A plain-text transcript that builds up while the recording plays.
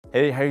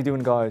Hey, how you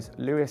doing guys?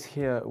 Lewis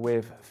here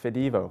with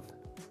Fidevo.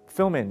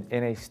 Filming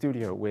in a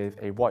studio with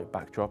a white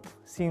backdrop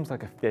seems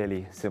like a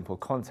fairly simple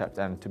concept,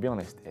 and to be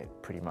honest, it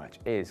pretty much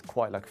is.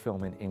 Quite like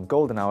filming in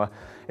golden hour,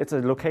 it's a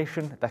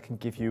location that can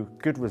give you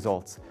good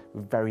results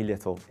with very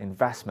little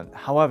investment.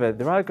 However,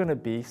 there are going to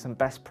be some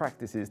best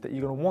practices that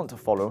you're going to want to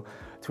follow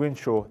to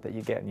ensure that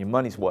you're getting your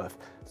money's worth.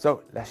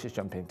 So let's just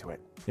jump into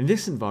it. In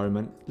this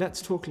environment,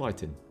 let's talk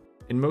lighting.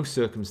 In most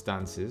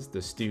circumstances,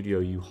 the studio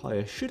you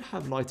hire should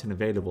have lighting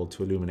available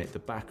to illuminate the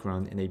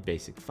background in a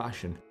basic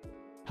fashion.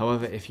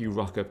 However, if you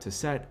rock up to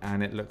set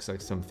and it looks like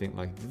something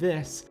like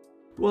this,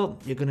 well,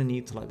 you're going to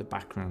need to light the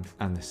background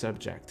and the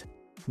subject.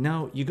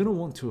 Now, you're going to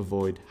want to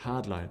avoid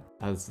hard light,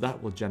 as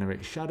that will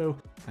generate shadow,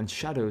 and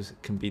shadows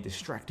can be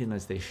distracting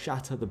as they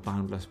shatter the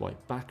boundless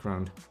white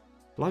background.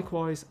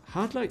 Likewise,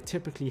 hard light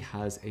typically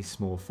has a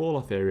small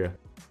fall-off area,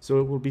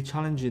 so it will be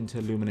challenging to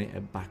illuminate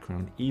a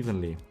background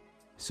evenly.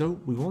 So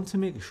we want to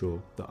make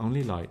sure the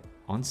only light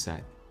on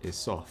set is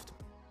soft.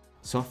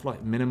 Soft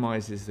light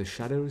minimizes the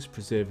shadows,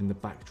 preserving the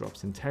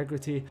backdrop's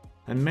integrity,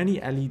 and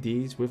many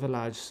LEDs with a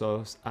large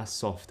source are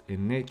soft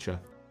in nature.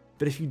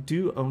 But if you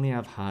do only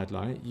have hard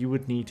light, you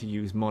would need to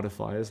use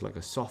modifiers like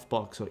a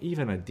softbox or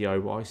even a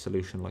DIY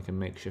solution like a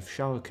makeshift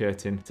shower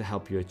curtain to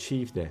help you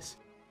achieve this.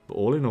 But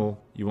all in all,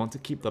 you want to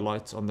keep the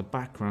lights on the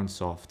background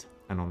soft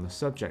and on the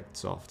subject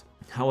soft.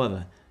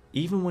 However,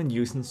 even when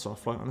using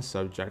soft light on a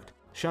subject,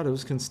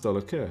 shadows can still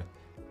occur.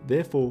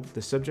 Therefore,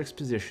 the subject's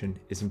position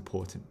is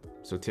important.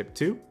 So tip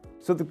 2.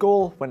 So the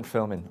goal when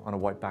filming on a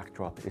white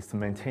backdrop is to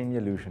maintain the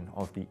illusion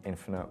of the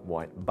infinite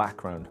white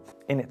background.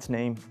 In its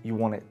name, you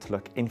want it to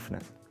look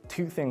infinite.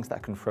 Two things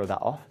that can throw that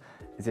off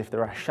is if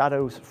there are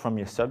shadows from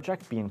your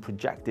subject being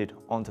projected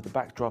onto the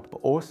backdrop, but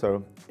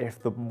also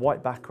if the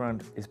white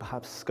background is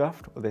perhaps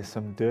scuffed or there's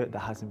some dirt that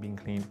hasn't been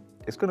cleaned,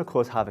 it's going to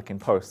cause havoc in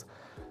post.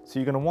 So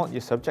you're going to want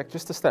your subject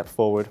just to step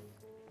forward,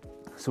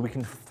 so we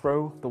can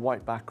throw the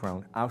white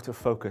background out of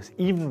focus,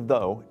 even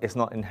though it's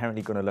not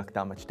inherently going to look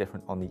that much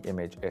different on the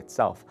image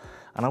itself.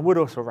 And I would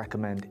also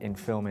recommend in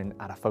filming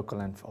at a focal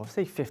length of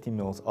say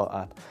 50mm or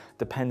up,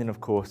 depending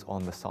of course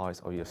on the size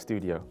of your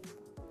studio.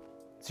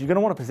 So you're going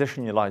to want to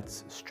position your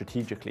lights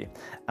strategically.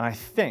 And I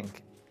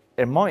think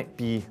it might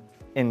be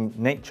in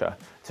nature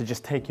to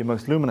just take your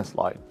most luminous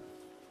light,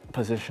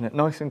 position it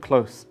nice and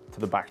close to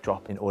the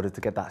backdrop in order to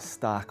get that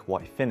stark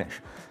white finish.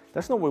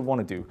 That's not what we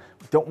want to do.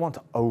 We don't want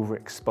to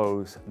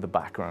overexpose the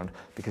background,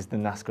 because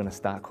then that's going to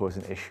start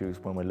causing issues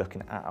when we're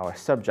looking at our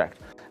subject.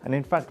 And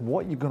in fact,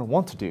 what you're going to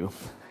want to do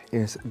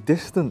is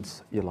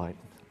distance your light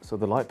so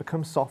the light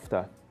becomes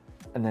softer,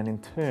 and then in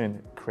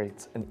turn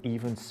creates an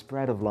even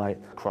spread of light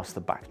across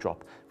the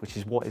backdrop, which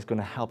is what is going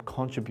to help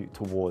contribute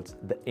towards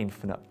the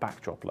infinite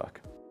backdrop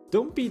look.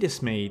 Don't be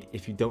dismayed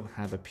if you don't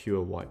have a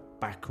pure white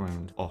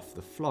background off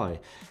the fly.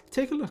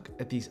 Take a look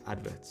at these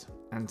adverts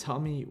and tell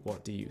me,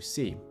 what do you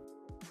see?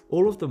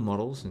 All of the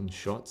models and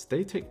shots,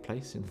 they take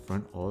place in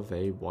front of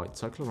a white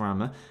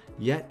cyclorama,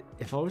 yet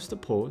if I was to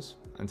pause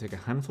and take a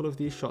handful of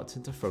these shots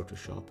into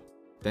Photoshop,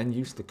 then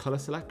use the color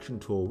selection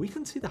tool, we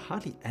can see that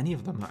hardly any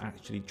of them are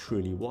actually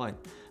truly white,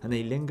 and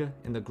they linger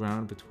in the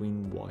ground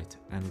between white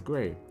and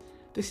grey.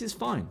 This is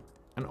fine,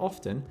 and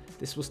often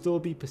this will still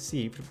be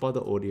perceived by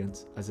the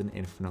audience as an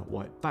infinite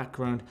white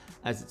background,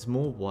 as it's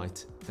more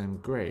white than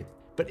grey.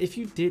 But if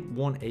you did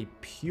want a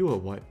pure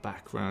white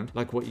background,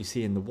 like what you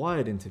see in the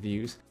Wired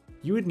interviews,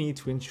 you would need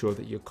to ensure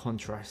that your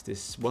contrast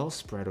is well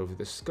spread over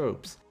the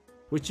scopes,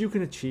 which you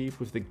can achieve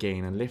with the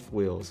gain and lift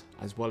wheels,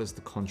 as well as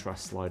the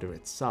contrast slider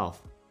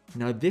itself.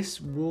 Now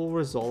this will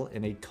result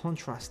in a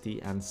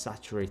contrasty and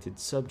saturated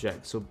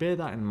subject, so bear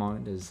that in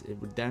mind, as it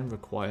would then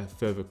require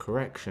further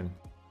correction.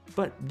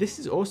 But this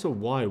is also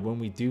why when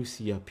we do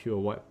see a pure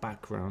white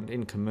background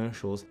in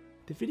commercials,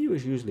 the video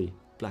is usually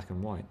black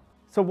and white.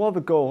 So while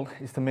the goal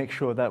is to make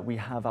sure that we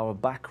have our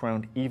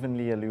background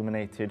evenly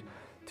illuminated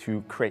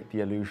to create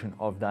the illusion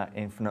of that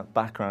infinite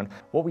background,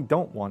 what we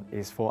don't want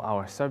is for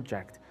our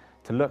subject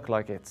to look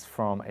like it's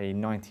from a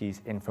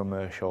 90s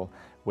infomercial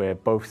where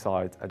both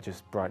sides are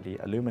just brightly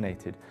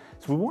illuminated.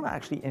 So we want to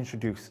actually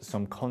introduce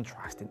some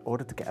contrast in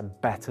order to get a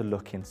better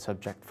looking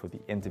subject for the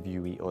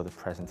interviewee or the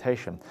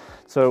presentation.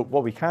 So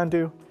what we can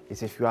do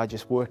is, if you are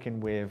just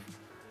working with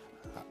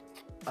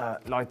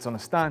lights on a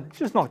stand,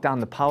 just knock down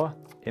the power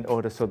in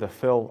order so the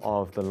fill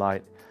of the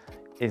light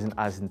isn't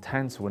as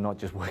intense. We're not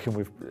just working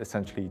with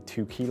essentially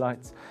 2 key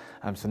lights.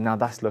 So now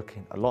that's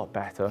looking a lot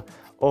better.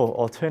 Or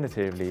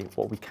alternatively,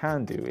 what we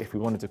can do if we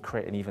wanted to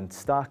create an even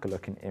starker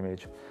looking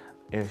image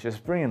is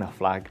just bring in a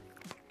flag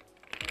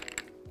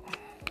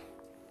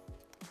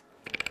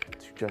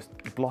to just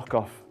block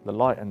off the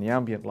light and the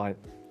ambient light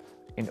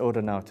in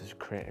order now to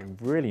create a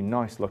really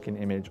nice looking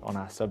image on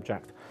our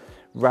subject,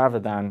 rather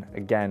than,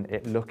 again,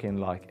 it looking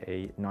like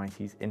a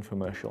 90s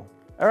infomercial.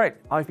 All right,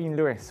 I've been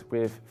Lewis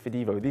with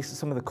Fidevo. These are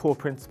some of the core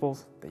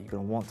principles that you're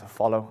going to want to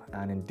follow,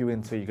 and in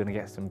doing so, you're going to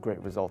get some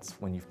great results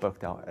when you've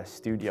booked out a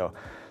studio.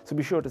 So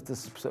be sure to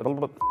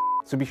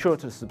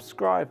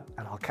subscribe,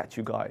 and I'll catch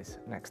you guys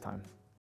next time.